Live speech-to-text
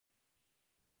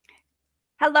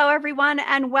Hello, everyone,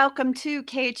 and welcome to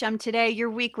KHM Today, your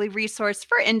weekly resource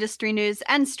for industry news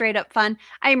and straight up fun.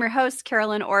 I am your host,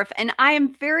 Carolyn Orff, and I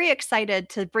am very excited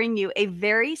to bring you a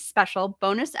very special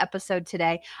bonus episode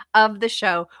today of the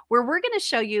show where we're going to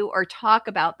show you or talk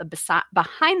about the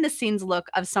behind the scenes look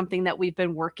of something that we've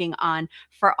been working on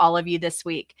for all of you this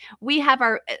week. We have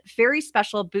our very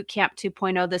special Bootcamp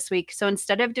 2.0 this week. So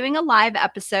instead of doing a live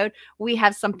episode, we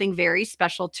have something very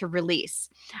special to release.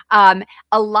 A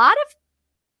lot of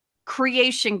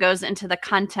creation goes into the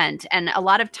content and a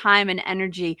lot of time and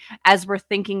energy as we're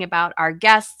thinking about our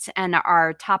guests and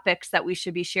our topics that we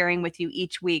should be sharing with you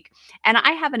each week. And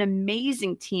I have an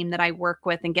amazing team that I work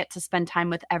with and get to spend time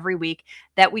with every week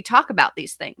that we talk about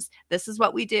these things. This is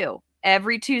what we do.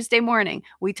 Every Tuesday morning,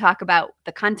 we talk about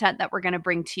the content that we're going to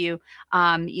bring to you,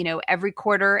 every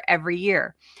quarter, every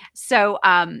year. So,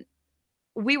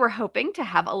 we were hoping to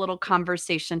have a little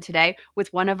conversation today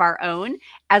with one of our own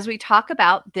as we talk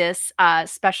about this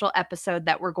special episode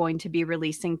that we're going to be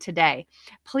releasing today.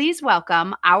 Please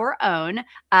welcome our own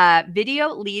video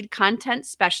lead content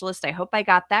specialist. I hope I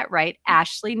got that right.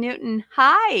 Ashley Newton.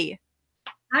 Hi.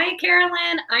 Hi,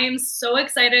 Carolyn. I am so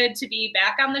excited to be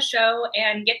back on the show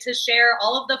and get to share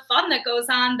all of the fun that goes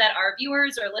on that our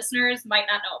viewers or listeners might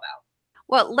not know about.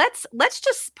 Well, let's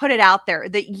just put it out there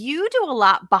that you do a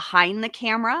lot behind the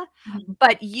camera,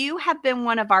 but you have been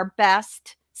one of our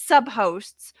best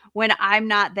sub-hosts when I'm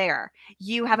not there.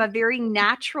 You have a very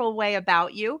natural way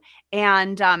about you.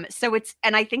 And and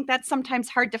I think that's sometimes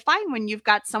hard to find when you've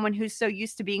got someone who's so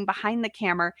used to being behind the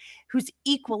camera, who's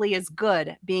equally as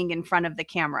good being in front of the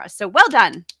camera. So well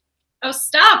done. Oh,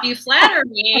 stop. You flatter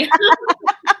me.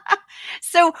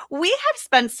 So we have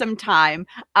spent some time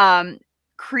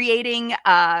creating,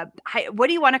 what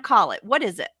do you want to call it? What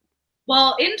is it?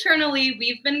 Well, internally,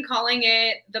 we've been calling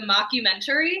it the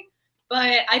mockumentary,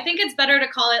 but I think it's better to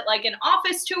call it like an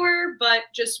office tour, but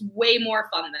just way more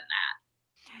fun than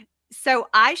that. So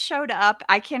I showed up,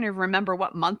 I can't even remember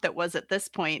what month it was at this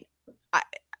point.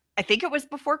 I think it was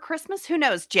before Christmas. Who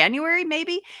knows? January,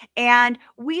 maybe. And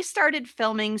we started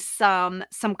filming some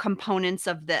components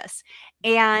of this.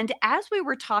 And as we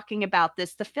were talking about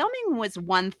this, the filming was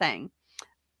one thing.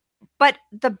 But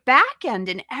the back end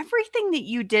and everything that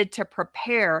you did to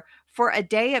prepare for a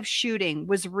day of shooting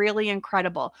was really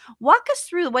incredible. Walk us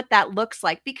through what that looks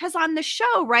like, because on the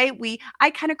show, right, I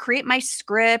kind of create my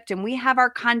script and we have our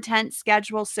content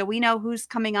schedule so we know who's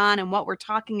coming on and what we're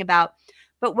talking about.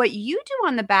 But what you do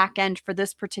on the back end for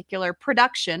this particular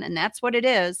production, and that's what it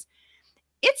is,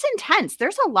 it's intense.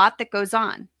 There's a lot that goes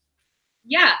on.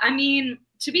 Yeah, I mean,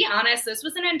 to be honest, this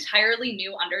was an entirely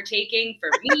new undertaking for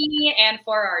me and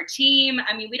for our team.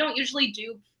 I mean, we don't usually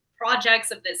do projects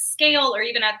of this scale or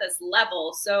even at this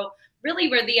level. So really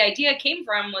where the idea came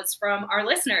from was from our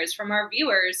listeners, from our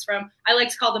viewers, I like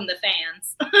to call them the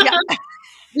fans. Yeah.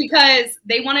 Because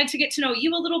they wanted to get to know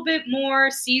you a little bit more,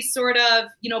 see sort of,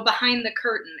 behind the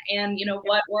curtain and,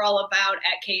 what we're all about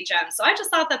at KHM. So I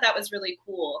just thought that was really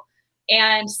cool.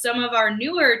 And some of our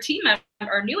newer team members,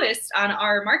 our newest on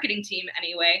our marketing team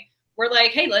anyway, were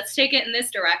like, hey, let's take it in this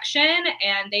direction.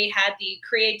 And they had the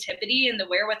creativity and the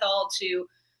wherewithal to,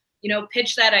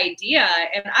 pitch that idea.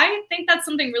 And I think that's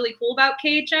something really cool about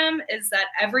KHM is that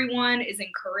everyone is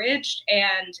encouraged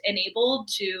and enabled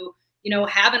to,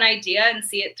 have an idea and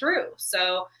see it through.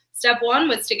 So step one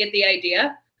was to get the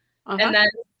idea. And then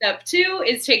step two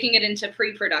is taking it into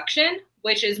pre-production,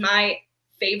 which is my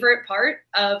favorite part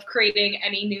of creating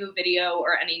any new video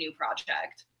or any new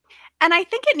project. And I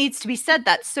think it needs to be said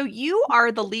that, so you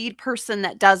are the lead person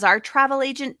that does our travel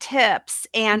agent tips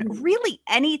and really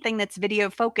anything that's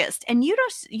video focused. And you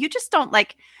just don't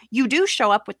you do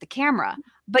show up with the camera,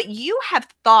 but you have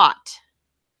thought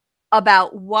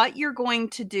about what you're going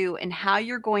to do and how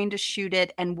you're going to shoot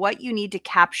it and what you need to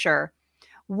capture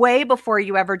way before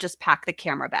you ever just pack the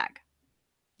camera bag.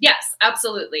 Yes,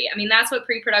 absolutely. I mean, that's what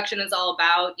pre-production is all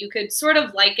about. You could sort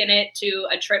of liken it to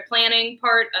a trip planning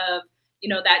part of,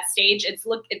 that stage.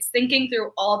 It's thinking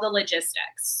through all the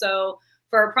logistics. So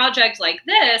for a project like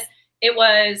this, it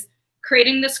was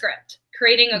creating the script,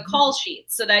 creating a call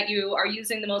sheet so that you are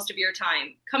using the most of your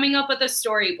time, coming up with a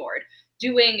storyboard,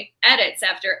 doing edits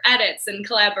after edits and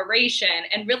collaboration,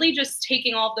 and really just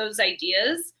taking all of those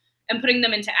ideas and putting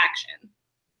them into action.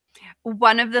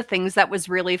 One of the things that was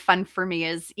really fun for me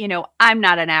is, I'm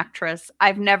not an actress.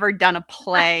 I've never done a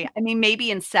play. I mean,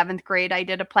 maybe in 7th grade I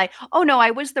did a play. Oh no,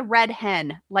 I was the red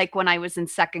hen, like when I was in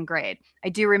 2nd grade. I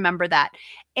do remember that.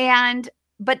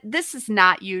 But this is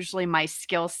not usually my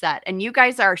skill set. And you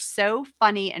guys are so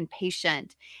funny and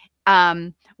patient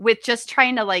with just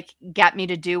trying to get me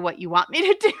to do what you want me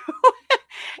to do.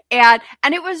 And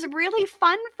it was really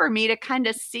fun for me to kind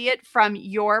of see it from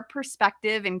your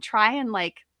perspective and try and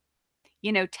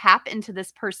tap into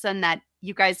this person that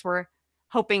you guys were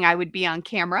hoping I would be on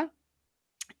camera.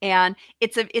 And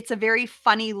it's a very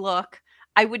funny look.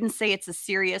 I wouldn't say it's a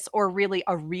serious or really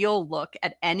a real look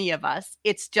at any of us.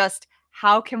 It's just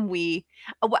how can we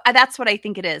that's what I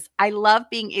think it is. I love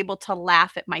being able to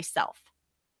laugh at myself.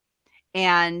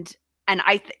 And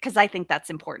cuz I think that's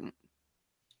important.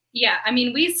 Yeah, I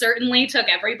mean, we certainly took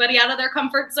everybody out of their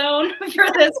comfort zone for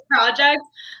this project.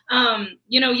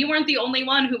 You weren't the only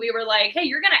one who we were like, hey,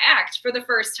 you're going to act for the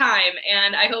first time.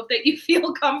 And I hope that you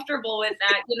feel comfortable with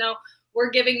that.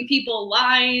 We're giving people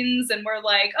lines and we're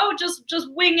like, oh, just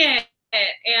wing it.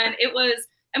 And it was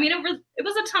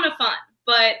a ton of fun.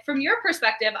 But from your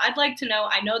perspective, I'd like to know,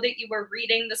 I know that you were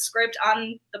reading the script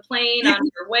on the plane on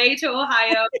your way to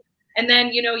Ohio. And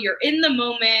then, you're in the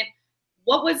moment.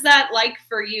 What was that like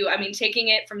for you? I mean, taking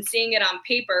it from seeing it on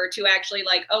paper to actually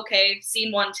like, okay,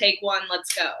 scene one, take one,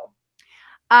 let's go.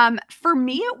 For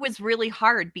me, it was really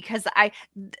hard because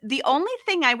the only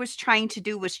thing I was trying to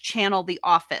do was channel The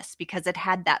Office because it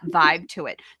had that vibe to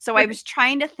it. So I was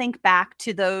trying to think back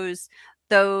to those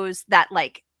that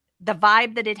like the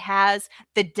vibe that it has,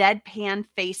 the deadpan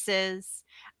faces,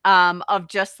 of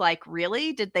just like,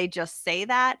 really, did they just say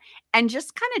that? And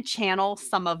just kind of channel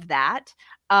some of that.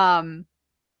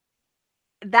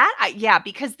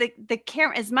 Because the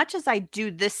camera, as much as I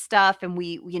do this stuff and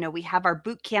we have our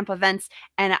boot camp events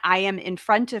and I am in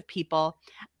front of people,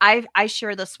 I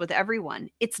share this with everyone.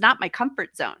 It's not my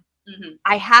comfort zone. Mm-hmm.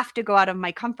 I have to go out of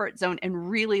my comfort zone and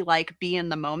really like be in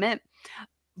the moment.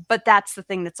 But that's the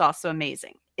thing that's also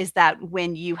amazing is that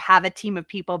when you have a team of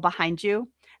people behind you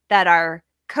that are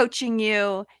coaching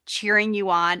you, cheering you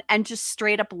on, and just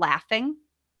straight up laughing,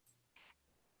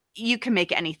 you can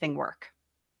make anything work,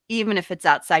 even if it's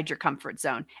outside your comfort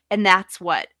zone. And that's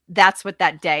what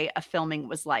that day of filming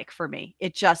was like for me.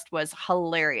 It just was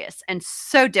hilarious and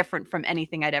so different from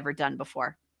anything I'd ever done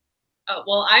before. Oh,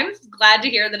 well, I'm glad to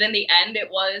hear that in the end it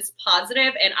was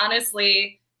positive. And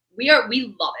honestly, we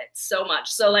love it so much.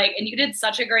 So like, and you did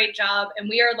such a great job. And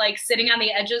we are like sitting on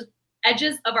the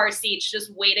edges of our seats,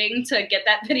 just waiting to get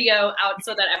that video out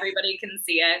so that everybody can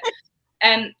see it.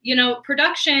 And,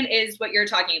 production is what you're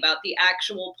talking about, the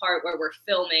actual part where we're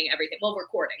filming everything. Well,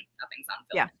 recording, nothing's on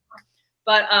film anymore.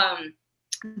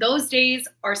 But those days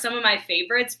are some of my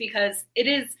favorites because it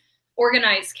is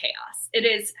organized chaos. It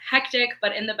is hectic,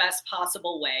 but in the best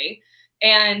possible way.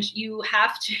 And you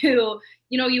have to,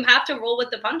 roll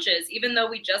with the punches. Even though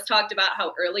we just talked about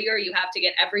how earlier you have to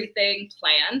get everything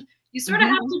planned, you sort of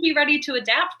have to be ready to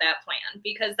adapt that plan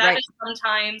because that is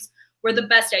sometimes where the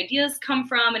best ideas come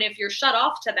from. And if you're shut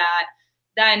off to that,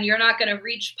 then you're not going to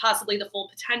reach possibly the full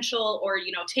potential or,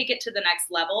 take it to the next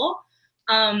level.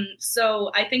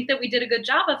 So I think that we did a good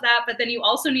job of that. But then you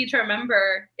also need to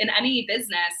remember in any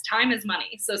business, time is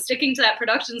money. So sticking to that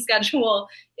production schedule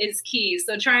is key.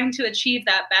 So trying to achieve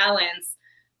that balance.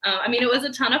 It was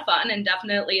a ton of fun and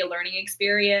definitely a learning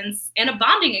experience and a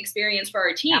bonding experience for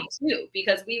our team too,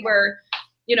 because we were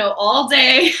all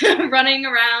day running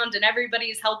around and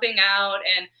everybody's helping out.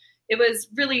 And it was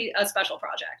really a special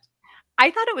project. I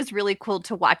thought it was really cool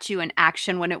to watch you in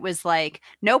action when it was like,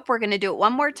 nope, we're going to do it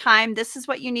one more time. This is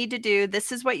what you need to do.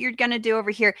 This is what you're going to do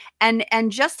over here. And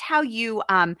just how you,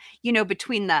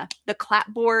 between the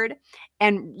clapboard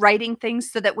and writing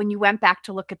things so that when you went back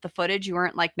to look at the footage, you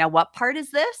weren't like, now what part is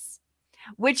this?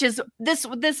 Which is this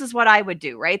is what I would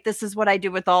do, right? This is what I do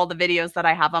with all the videos that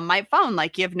I have on my phone.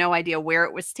 Like you have no idea where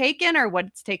it was taken or what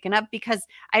it's taken up because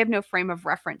I have no frame of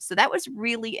reference. So that was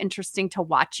really interesting to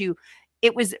watch you.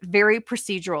 It was very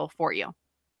procedural for you.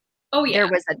 Oh, yeah. There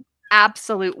was an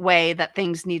absolute way that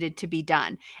things needed to be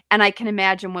done. And I can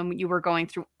imagine when you were going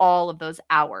through all of those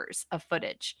hours of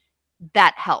footage,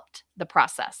 that helped the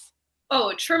process.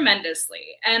 Oh,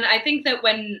 tremendously. And I think that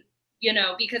when,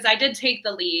 because I did take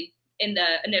the lead in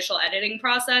the initial editing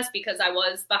process because I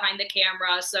was behind the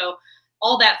camera. So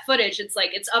all that footage, it's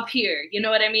like, it's up here, you know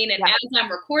what I mean? And as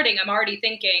I'm recording, I'm already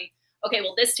thinking, okay,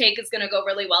 well, this take is going to go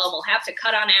really well and we'll have to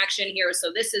cut on action here.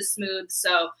 So this is smooth.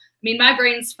 So, my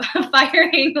brain's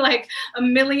firing like a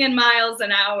million miles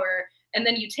an hour. And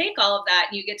then you take all of that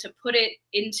and you get to put it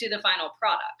into the final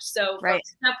product. So from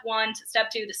step 1 to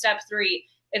step 2 to step 3,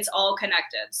 it's all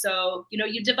connected. So,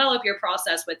 you develop your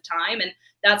process with time. And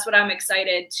that's what I'm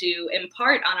excited to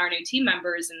impart on our new team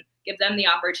members and give them the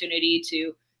opportunity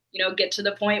to, get to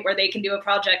the point where they can do a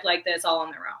project like this all on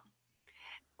their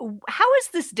own. How is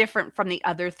this different from the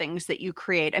other things that you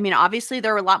create? Obviously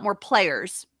there are a lot more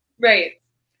players. Right.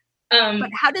 But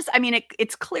how does, I mean,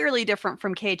 it's clearly different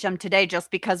from KHM today just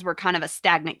because we're kind of a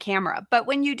stagnant camera. But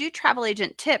when you do travel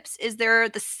agent tips, is there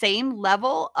the same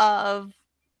level of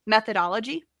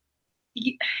methodology?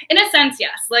 In a sense,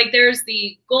 yes. Like there's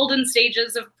the golden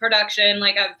stages of production,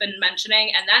 like I've been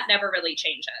mentioning, and that never really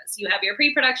changes. You have your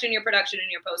pre-production, your production, and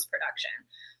your post-production.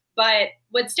 But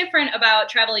what's different about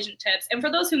travel agent tips, and for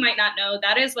those who might not know,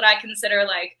 that is what I consider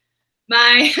like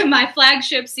my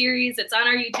flagship series. It's on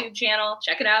our YouTube channel.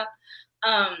 Check it out.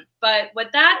 But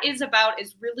what that is about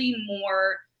is really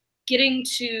more getting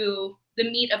to the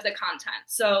meat of the content.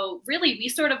 So really, we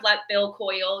sort of let Bill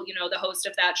Coyle, the host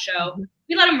of that show,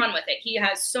 we let him run with it. He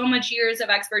has so much years of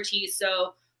expertise.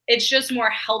 So it's just more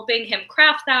helping him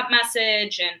craft that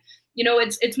message. And,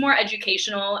 it's more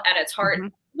educational at its heart.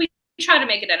 We try to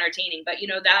make it entertaining, but,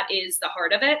 that is the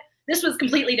heart of it. This was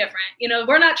completely different.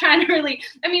 We're not trying to really,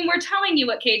 we're telling you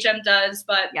what KHM does,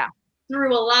 but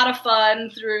through a lot of fun,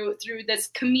 through this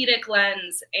comedic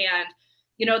lens. And,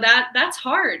 that's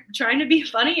hard. Trying to be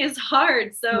funny is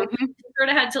hard. So we sort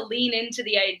of had to lean into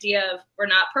the idea of we're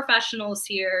not professionals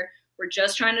here. We're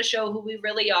just trying to show who we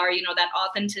really are, that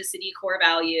authenticity core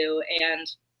value. And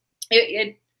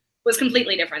it was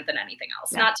completely different than anything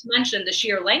else. Not to mention the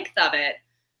sheer length of it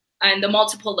and the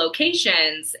multiple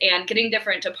locations and getting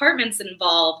different departments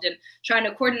involved and trying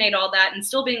to coordinate all that and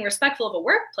still being respectful of a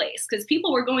workplace because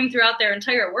people were going throughout their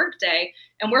entire workday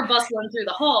and we're bustling through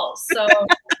the halls. So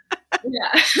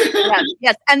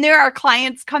yes. And there are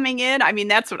clients coming in. I mean,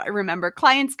 that's what I remember.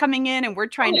 Clients coming in and we're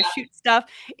trying to shoot stuff.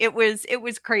 It was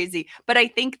crazy. But I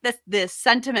think the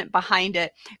sentiment behind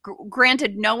it,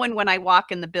 granted, no one, when I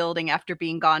walk in the building after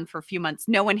being gone for a few months,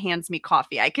 no one hands me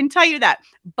coffee. I can tell you that.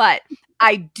 But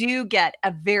I do get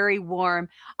a very warm,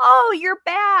 oh, you're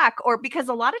back. Or because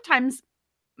a lot of times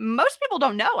most people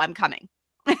don't know I'm coming.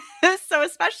 So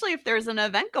especially if there's an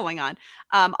event going on,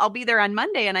 I'll be there on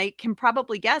Monday and I can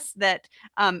probably guess that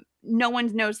no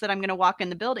one knows that I'm going to walk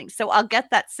in the building. So I'll get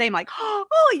that same like,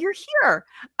 oh, you're here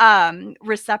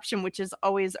reception, which is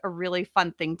always a really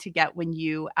fun thing to get when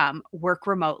you work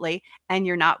remotely and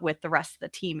you're not with the rest of the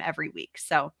team every week.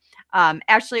 So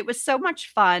actually, it was so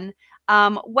much fun.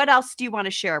 What else do you want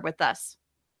to share with us?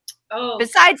 Oh,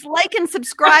 besides like and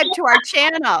subscribe to our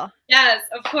channel. Yes,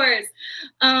 of course.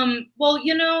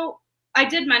 Well, I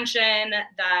did mention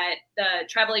that the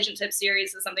Travel Agent Tips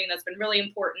series is something that's been really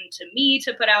important to me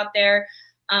to put out there.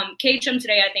 KHM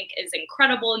Today, I think, is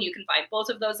incredible, and you can find both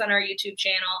of those on our YouTube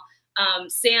channel.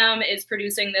 Sam is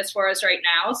producing this for us right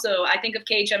now, so I think of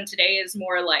KHM Today as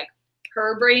more like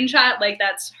her brainchild, like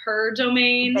that's her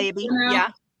domain. Baby,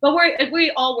 yeah. But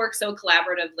we all work so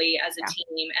collaboratively as a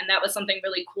team. And that was something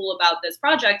really cool about this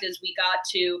project is we got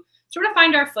to sort of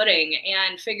find our footing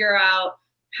and figure out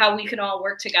how we can all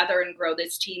work together and grow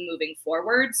this team moving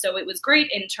forward. So it was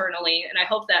great internally. And I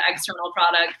hope that external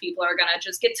product people are going to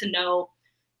just get to know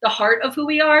the heart of who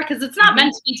we are because it's not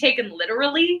meant to be taken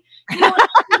literally. That's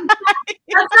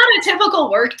not a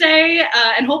typical work day.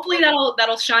 And hopefully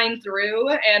that'll shine through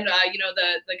and,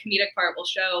 the comedic part will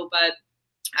show. But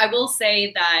I will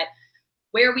say that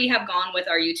where we have gone with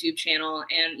our YouTube channel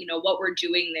and, what we're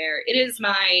doing there, it is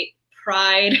my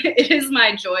pride. It is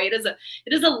my joy. It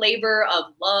is a labor of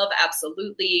love.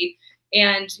 Absolutely.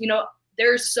 And,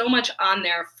 there's so much on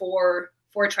there for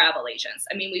travel agents.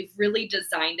 We've really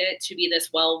designed it to be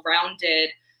this well-rounded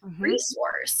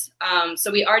resource.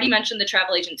 So we already mentioned the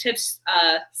Travel Agent Tips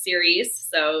series.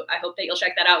 So I hope that you'll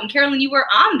check that out. And Carolyn, you were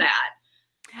on that.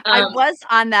 I was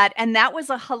on that, and that was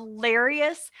a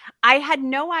hilarious. I had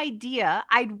no idea.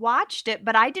 I'd watched it,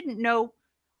 but I didn't know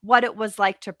what it was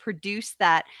like to produce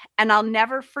that. And I'll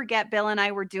never forget, Bill and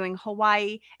I were doing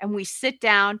Hawaii, and we sit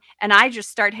down, and I just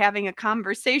start having a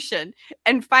conversation.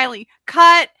 And finally,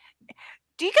 cut.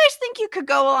 Do you guys think you could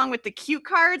go along with the cue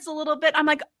cards a little bit? I'm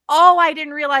like, oh, I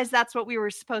didn't realize that's what we were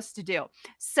supposed to do.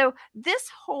 So this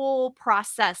whole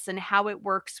process and how it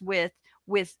works with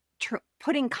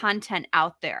putting content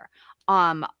out there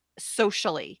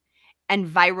socially and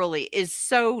virally is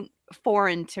so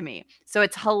foreign to me. So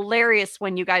it's hilarious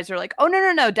when you guys are like, oh,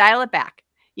 no, dial it back,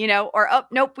 or, oh,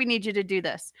 nope, we need you to do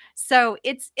this. So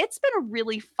it's been a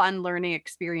really fun learning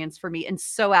experience for me and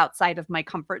so outside of my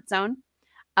comfort zone.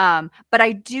 But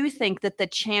I do think that the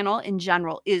channel in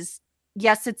general is,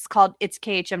 yes, it's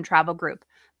KHM Travel Group.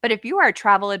 But if you are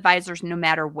travel advisors, no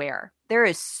matter where, there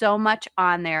is so much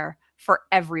on there for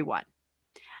everyone.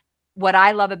 What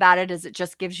I love about it is it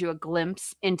just gives you a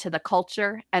glimpse into the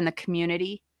culture and the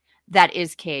community that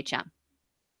is KHM.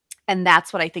 And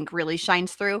that's what I think really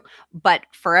shines through. But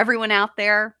for everyone out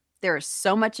there, there is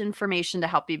so much information to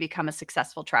help you become a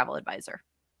successful travel advisor.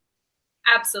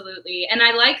 Absolutely. And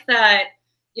I like that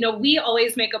we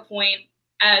always make a point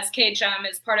as KHM,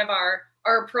 as part of our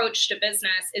approach to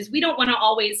business, is we don't want to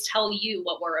always tell you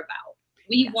what we're about.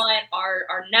 We want our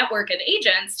network of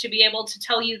agents to be able to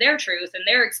tell you their truth and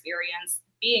their experience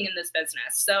being in this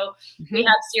business. So we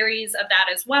have series of that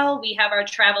as well. We have our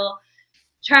travel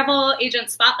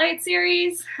agent spotlight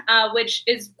series, which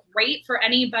is great for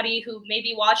anybody who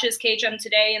maybe watches KHM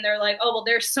today and they're like, oh, well,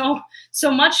 there's so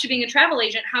much to being a travel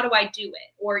agent. How do I do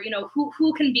it? Or,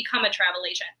 who can become a travel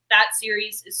agent? That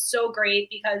series is so great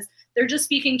because they're just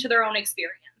speaking to their own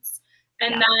experience.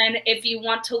 And then if you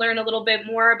want to learn a little bit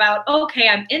more about, okay,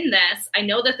 I'm in this, I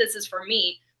know that this is for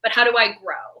me, but how do I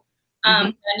grow?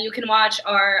 And you can watch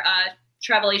our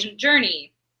travel agent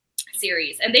journey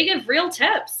series, and they give real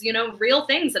tips, real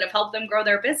things that have helped them grow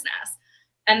their business.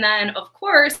 And then, of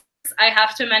course, I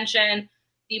have to mention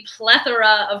the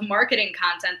plethora of marketing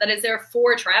content that is there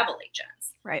for travel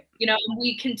agents. Right.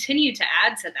 We continue to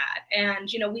add to that. And,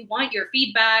 we want your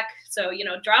feedback. So,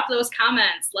 drop those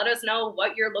comments. Let us know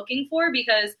what you're looking for,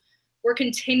 because we're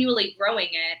continually growing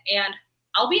it. And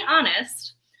I'll be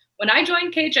honest, when I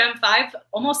joined KHM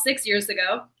almost 6 years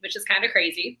ago, which is kind of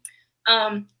crazy,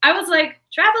 I was like,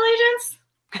 travel agents?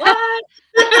 What?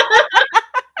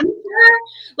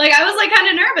 Like, I was like kind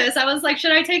of nervous. I was like,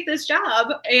 should I take this job?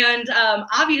 And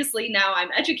obviously now I'm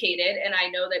educated and I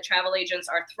know that travel agents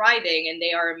are thriving and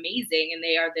they are amazing. And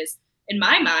they are this, in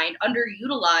my mind,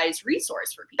 underutilized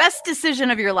resource for people. Best decision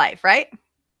of your life, right?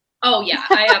 Oh yeah,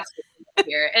 I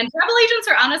absolutely hear it. And travel agents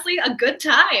are honestly a good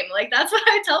time. Like, that's what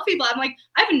I tell people. I'm like,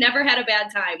 I've never had a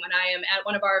bad time when I am at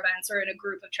one of our events or in a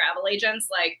group of travel agents.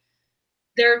 Like,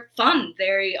 they're fun.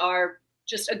 They are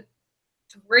just a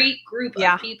great group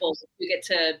of people you get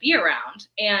to be around.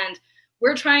 And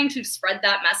we're trying to spread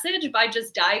that message by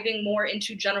just diving more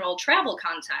into general travel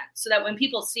content, so that when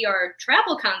people see our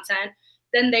travel content,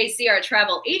 then they see our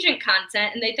travel agent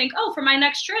content and they think, oh, for my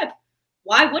next trip,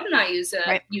 why wouldn't I use an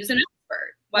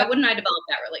expert? Why wouldn't I develop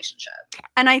that relationship?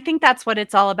 And I think that's what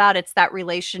it's all about. It's that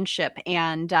relationship.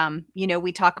 And,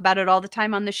 we talk about it all the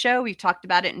time on the show. We've talked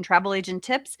about it in Travel Agent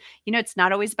Tips. It's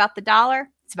not always about the dollar.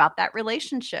 It's about that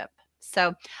relationship.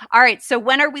 So, all right. So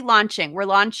when are we launching? We're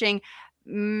launching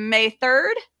May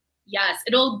 3rd. Yes,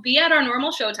 it'll be at our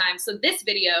normal show time. So this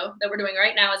video that we're doing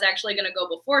right now is actually going to go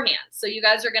beforehand. So you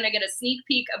guys are going to get a sneak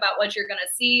peek about what you're going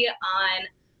to see on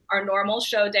our normal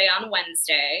show day on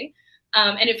Wednesday.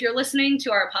 And if you're listening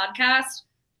to our podcast,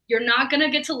 you're not going to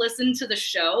get to listen to the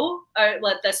show,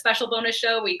 the special bonus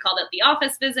show. We called it The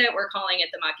Office Visit. We're calling it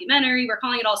The Mockumentary. We're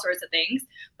calling it all sorts of things.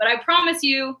 But I promise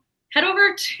you, head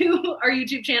over to our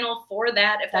YouTube channel for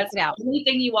that. If that's the only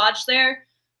thing you watch there,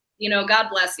 God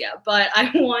bless you. But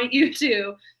I want you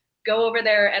to go over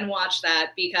there and watch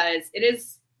that, because it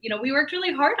is, we worked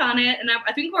really hard on it. And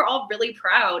I think we're all really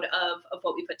proud of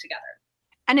what we put together.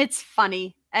 And it's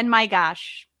funny. And my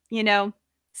gosh,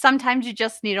 sometimes you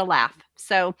just need a laugh.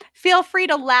 So feel free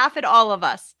to laugh at all of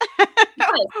us.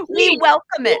 Yes, we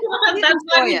welcome it. That's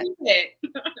why we do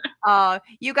it.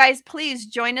 You guys, please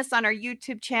join us on our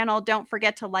YouTube channel. Don't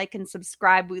forget to like and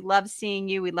subscribe. We love seeing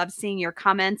you. We love seeing your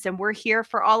comments, and we're here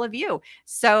for all of you.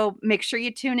 So make sure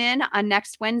you tune in on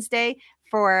next Wednesday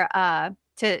for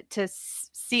to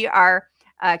see our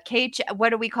what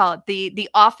do we call it? The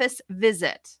office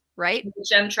visit, right?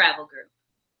 KHM Travel Group.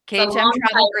 KHM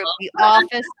Travel Group, the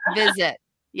office visit.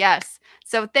 Yes.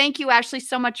 So thank you, Ashley,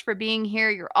 so much for being here.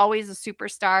 You're always a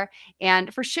superstar,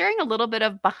 and for sharing a little bit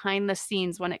of behind the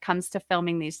scenes when it comes to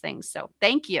filming these things. So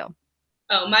thank you.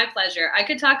 Oh, my pleasure. I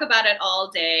could talk about it all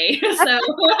day. So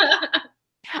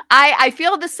I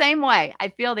feel the same way. I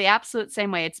feel the absolute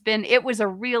same way. It was a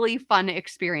really fun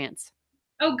experience.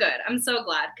 Oh, good. I'm so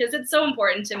glad, because it's so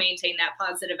important to maintain that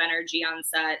positive energy on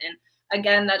set. And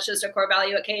again, that's just a core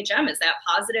value at KHM, is that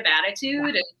positive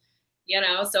attitude.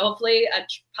 And so hopefully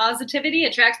positivity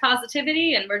attracts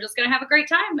positivity, and we're just going to have a great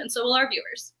time. And so will our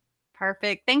viewers.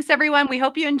 Perfect. Thanks, everyone. We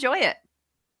hope you enjoy it.